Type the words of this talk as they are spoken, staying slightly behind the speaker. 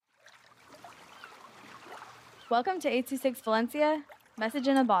Welcome to 826 Valencia, message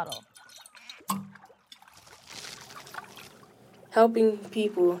in a bottle. Helping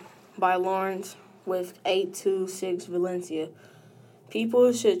People by Lawrence with 826 Valencia.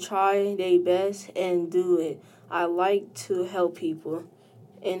 People should try their best and do it. I like to help people.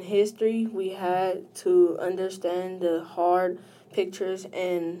 In history, we had to understand the hard pictures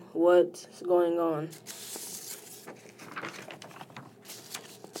and what's going on.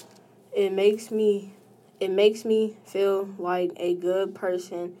 It makes me it makes me feel like a good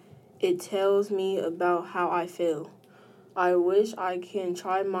person. It tells me about how I feel. I wish I can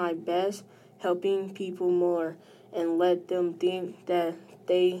try my best helping people more and let them think that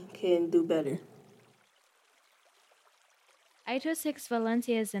they can do better. 806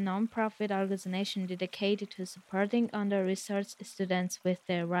 Valencia is a nonprofit organization dedicated to supporting under-researched students with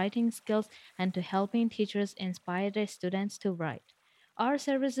their writing skills and to helping teachers inspire their students to write. Our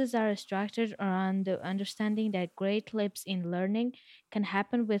services are structured around the understanding that great leaps in learning can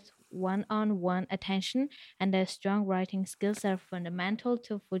happen with one on one attention and that strong writing skills are fundamental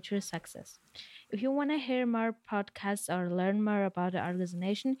to future success. If you want to hear more podcasts or learn more about the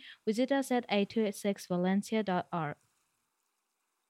organization, visit us at 826valencia.org.